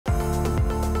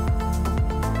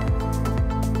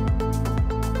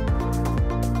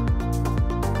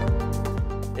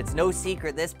No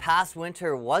secret, this past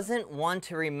winter wasn't one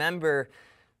to remember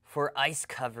for ice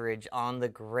coverage on the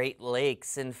Great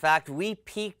Lakes. In fact, we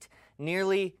peaked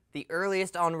nearly the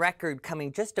earliest on record,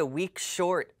 coming just a week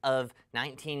short of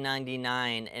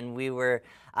 1999, and we were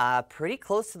pretty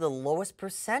close to the lowest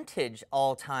percentage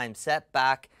all time, set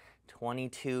back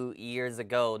 22 years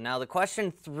ago. Now, the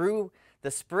question through the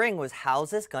spring was,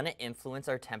 how's this going to influence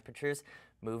our temperatures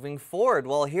moving forward?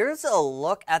 Well, here's a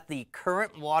look at the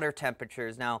current water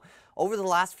temperatures. Now, over the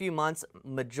last few months,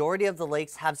 majority of the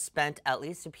lakes have spent at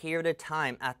least a period of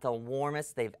time at the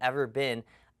warmest they've ever been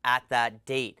at that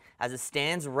date. As it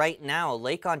stands right now,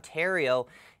 Lake Ontario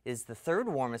is the third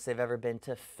warmest they've ever been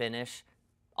to finish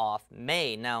off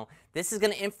May. Now, this is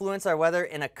going to influence our weather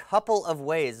in a couple of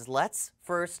ways. Let's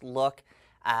first look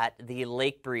at the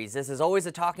lake breeze. This is always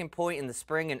a talking point in the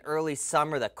spring and early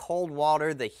summer. The cold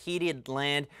water, the heated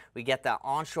land, we get that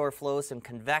onshore flow, some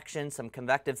convection, some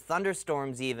convective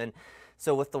thunderstorms even.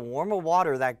 So with the warmer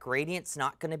water, that gradient's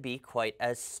not going to be quite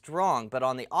as strong. But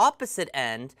on the opposite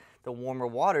end, the warmer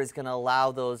water is going to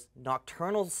allow those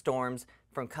nocturnal storms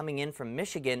from coming in from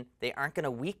Michigan. They aren't going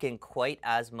to weaken quite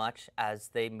as much as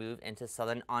they move into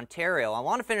southern Ontario. I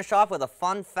want to finish off with a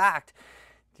fun fact.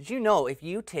 Did you know if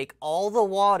you take all the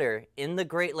water in the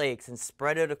Great Lakes and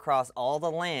spread it across all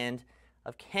the land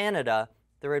of Canada,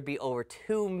 there would be over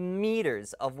 2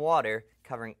 meters of water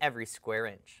covering every square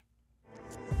inch?